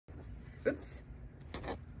Oops.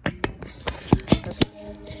 Look,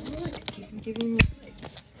 it's even giving me light.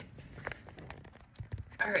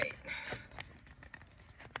 All right.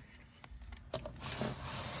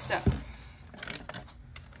 So,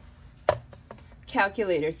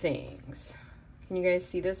 calculator things. Can you guys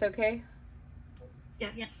see this okay?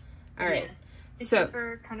 Yes. Yes. All right. Except So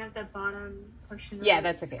for kind of the bottom portion. Yeah,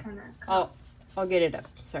 that's okay. I'll get it up.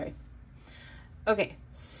 Sorry. Okay.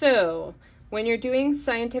 So when you're doing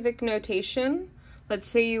scientific notation, let's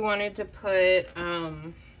say you wanted to put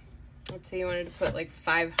like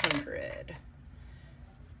 500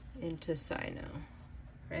 into SciNo,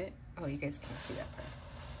 right? Oh, you guys can't see that part.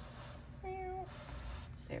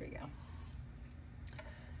 There we go.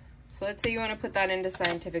 So let's say you want to put that into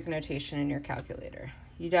scientific notation in your calculator.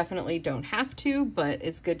 You definitely don't have to, but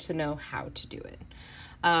it's good to know how to do it.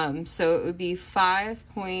 So it would be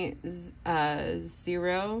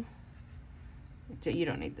 5.0. You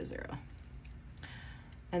don't need the 0.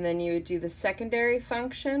 And then you would do the secondary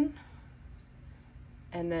function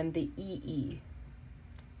and then the EE.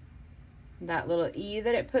 That little E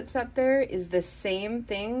that it puts up there is the same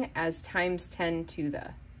thing as times 10 to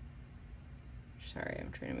the. Sorry,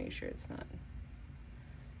 I'm trying to make sure it's not.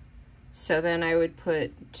 So then I would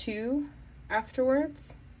put 2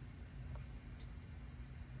 afterwards.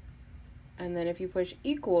 And then if you push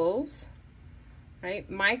equals, right?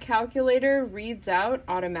 My calculator reads out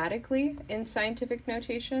automatically in scientific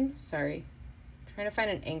notation. Sorry. I'm trying to find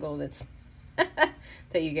an angle that's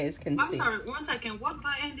that you guys can see. I'm sorry, 1 second. What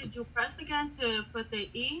button did you press again to put the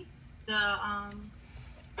E?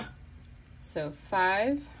 So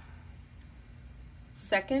 5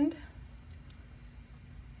 second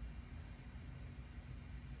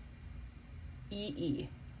EE.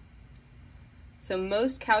 So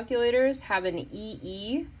most calculators have an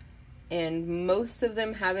EE, and most of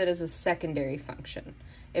them have it as a secondary function.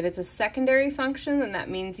 If it's a secondary function, then that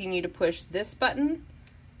means you need to push this button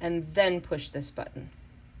and then push this button.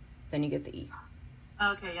 Then you get the E.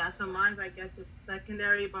 Okay, yeah, so mine's, I guess, is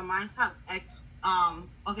secondary, but mine's have X.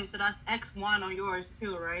 Okay, so that's X1 on yours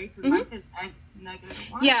too, right? Because mine says X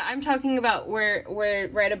 -1. Yeah, I'm talking about where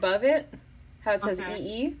right above it, how it says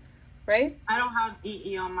EE, right? I don't have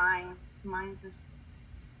EE on mine.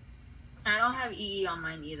 I don't have EE on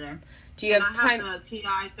mine either. Do you have time? I have the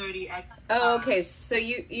TI-30X. Oh, okay. So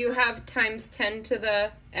you have times 10 to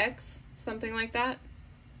the X, something like that?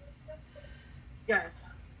 Yes.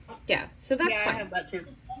 Yeah, so that's fine. I have that too.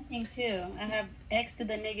 Same thing too. I have X to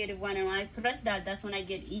the -1, and when I press that, that's when I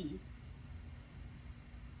get E.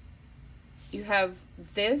 You have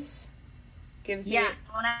this, gives you... Yeah,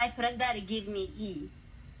 when I press that, it gives me E.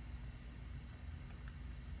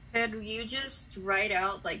 Could you just write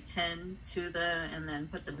out like 10 to the and then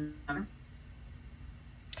put the number?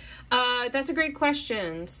 That's a great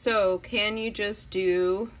question. So can you just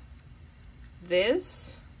do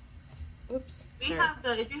this? Oops. If you have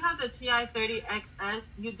the TI-30XS,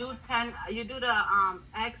 you do the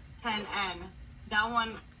X10N. That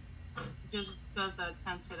one just does the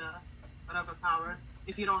 10 to the whatever power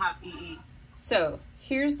if you don't have EE. So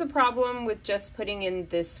here's the problem with just putting in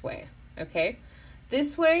this way, okay?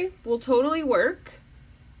 This way will totally work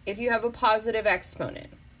if you have a positive exponent.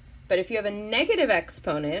 But if you have a negative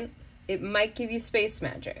exponent, it might give you space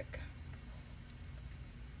magic.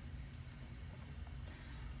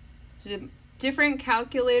 Different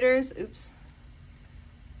calculators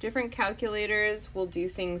will do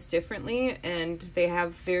things differently, and they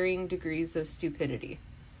have varying degrees of stupidity.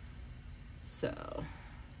 So,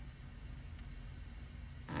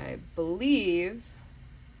 I believe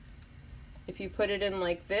if you put it in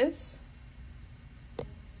like this,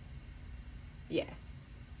 yeah,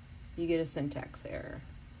 you get a syntax error,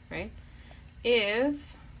 right?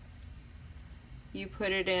 If you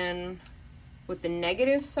put it in with the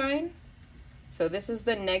negative sign, so this is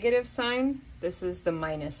the negative sign, this is the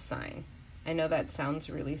minus sign. I know that sounds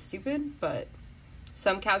really stupid, but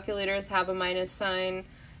some calculators have a minus sign,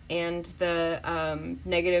 and the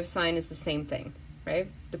negative sign is the same thing, right?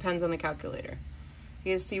 Depends on the calculator.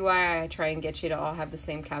 You guys see why I try and get you to all have the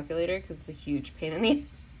same calculator? Because it's a huge pain in the...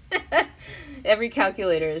 Every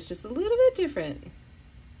calculator is just a little bit different.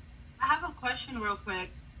 I have a question real quick,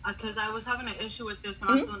 because I was having an issue with this when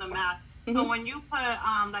I was doing the math. So when you put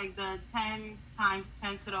like the 10 times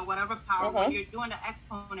 10 to the whatever power, when you're doing the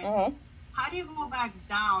exponent, how do you go back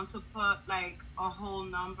down to put like a whole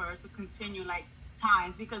number to continue like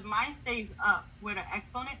times? Because mine stays up where the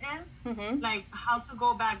exponent is. Like how to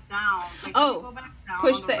go back down? Like, go back down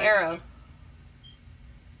push the arrow.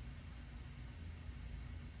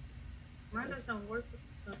 Mine doesn't work.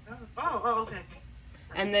 Oh, okay.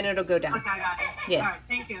 And then it'll go down. Okay, I got it. Yeah. All right,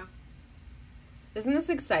 thank you. Isn't this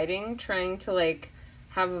exciting, trying to, like,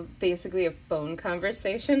 have basically a phone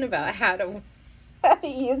conversation about how to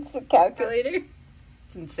use the calculator?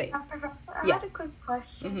 It's insane. Professor, I Yeah. had a quick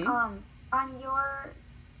question. Mhm. On your,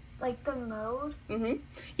 like, the mode.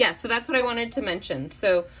 Yeah, so that's what I wanted to mention.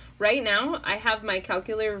 So right now, I have my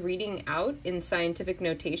calculator reading out in scientific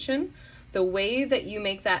notation. The way that you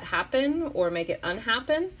make that happen or make it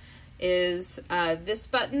unhappen is this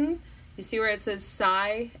button. You see where it says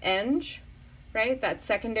SciEng, right? That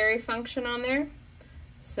secondary function on there.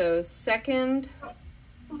 So second.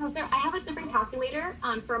 Professor, I have a different calculator.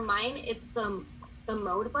 For mine, it's the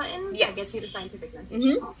mode button Yes. that gets you the scientific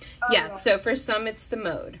notation. Yeah, so for some it's the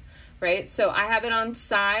mode, right? So I have it on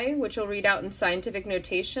Sci, which will read out in scientific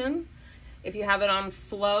notation. If you have it on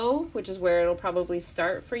Flow, which is where it'll probably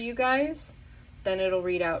start for you guys, then it'll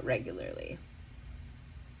read out regularly.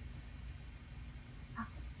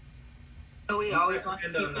 So we always want to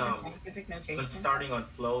And keep then, it in scientific notation. When starting on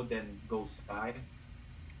flow, then go side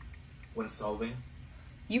when solving.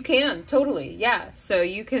 You can, totally, yeah. So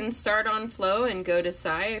you can start on Flow and go to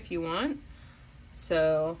Sci if you want.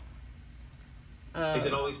 So... Is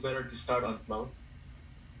it always better to start on flow?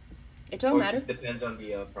 It don't Or matter. it just depends on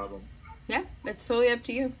the problem? Yeah, it's totally up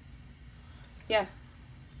to you. Yeah.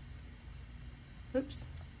 Oops.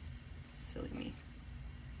 Silly me.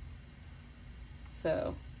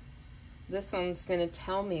 So, this one's going to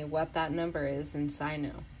tell me what that number is in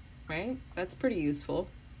SciNo, right? That's pretty useful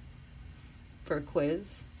for a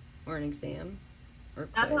quiz or an exam or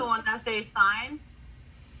quiz. That's the one that says sign.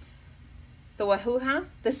 The wahoo-ha?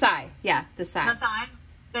 The Sci. Yeah, the Sci. The sign.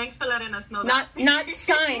 Thanks for letting us know Not that. not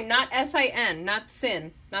sign, not S-I-N, not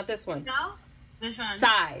sin, not this one. No? This one.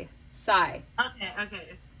 Sci. Sci. Okay.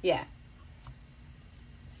 Yeah.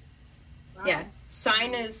 Wow. Yeah.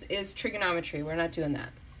 Sine is trigonometry. We're not doing that.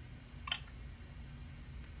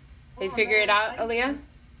 Did you figure it out, Aaliyah?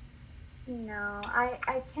 No,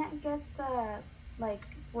 I can't get the, like,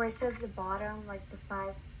 where it says the bottom, like the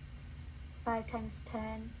 5 times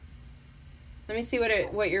 10. Let me see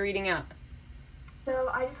what you're reading out. So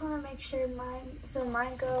I just want to make sure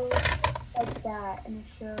mine goes like that, and it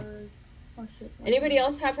shows, oh shit. Anybody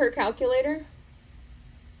else have her calculator?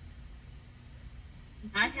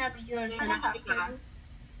 I have yours. I have that.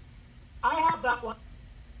 I have that one.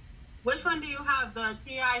 Which one do you have? The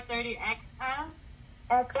TI-30XS?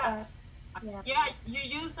 XS. Yeah. Yeah,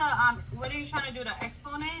 you use the, what are you trying to do, the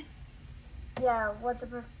exponent? Yeah, what the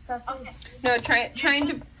professor's Okay. No,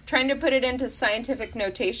 trying to put it into scientific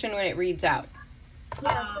notation when it reads out.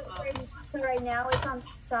 Yeah, so right now it's on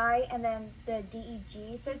Sci and then the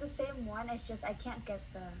DEG. So it's the same one. It's just I can't get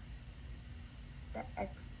the X,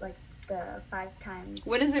 like the 5 times.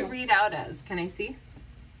 What does it read out as? Can I see?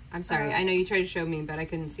 I'm sorry. I know you tried to show me, but I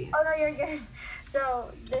couldn't see it. Oh no, you're good.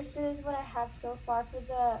 So this is what I have so far for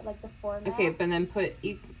the format. Okay, but then put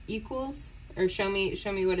equals or show me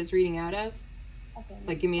what it's reading out as. Okay.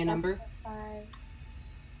 Like give me a number. 5.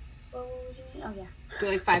 What would you mean? Oh yeah. Do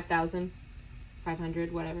like 5,000,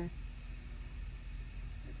 500, whatever.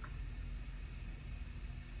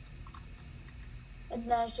 And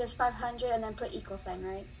then it's just 500 and then put equal sign,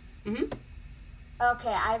 right? Mhm.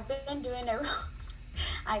 Okay, I've been doing it wrong.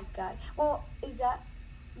 I got. Well, is that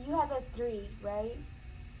you have a 3, right?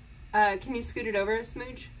 Can you scoot it over a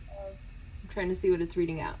smooch? I'm trying to see what it's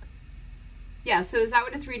reading out. Yeah, so is that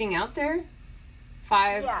what it's reading out there?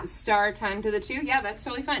 5 Yeah. star time to the 2? Yeah, that's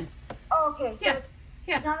totally fine. Oh, okay. So Yeah. it's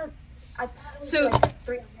Yeah. not a. I thought it was So- like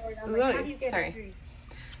 300. I was like, Whoa, how do you get sorry. a 3?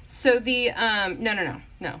 So the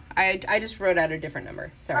no. I just wrote out a different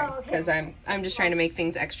number. Sorry, Oh, okay. because I'm just trying to make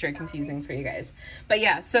things extra confusing for you guys. But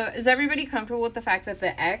yeah, so is everybody comfortable with the fact that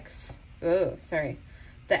the X? Oh, sorry.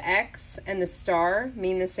 The X and the star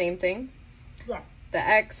mean the same thing? Yes. The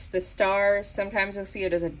X, the star, sometimes you'll see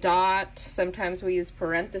it as a dot. Sometimes we use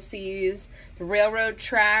parentheses. The railroad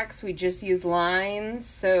tracks, we just use lines.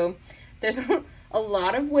 So there's a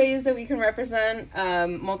lot of ways that we can represent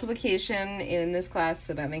multiplication in this class,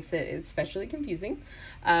 so that makes it especially confusing.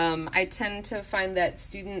 I tend to find that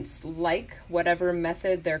students like whatever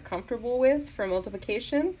method they're comfortable with for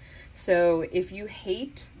multiplication. So if you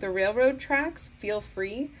hate the railroad tracks, feel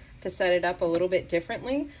free to set it up a little bit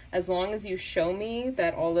differently, as long as you show me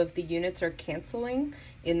that all of the units are canceling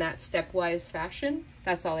in that stepwise fashion.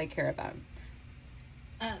 That's all I care about.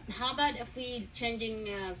 How about if we changing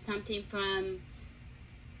something from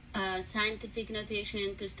scientific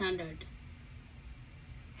notation to standard?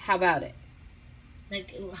 How about it?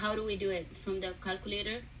 Like, how do we do it? From the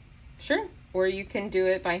calculator? Sure. Or you can do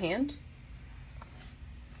it by hand.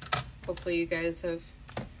 Hopefully you guys have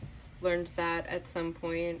learned that at some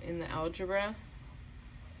point in the algebra,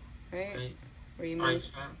 right? Where you I move.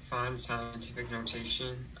 can't find scientific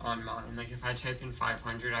notation on mine. Like if I type in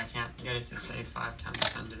 500, I can't get it to say 5 times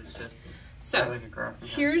 10 to the 6. So,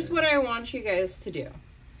 here's what I want you guys to do.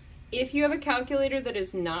 If you have a calculator that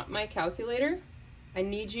is not my calculator, I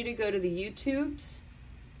need you to go to the YouTubes,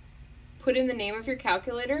 put in the name of your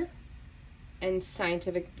calculator, and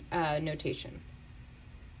scientific notation.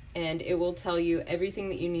 And it will tell you everything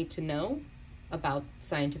that you need to know about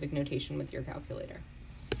scientific notation with your calculator.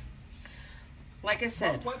 Like I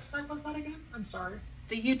said. What site was that again? I'm sorry.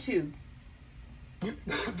 The YouTube. The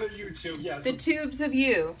YouTube, yes. The tubes of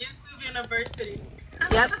you. YouTube University.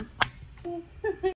 Yep.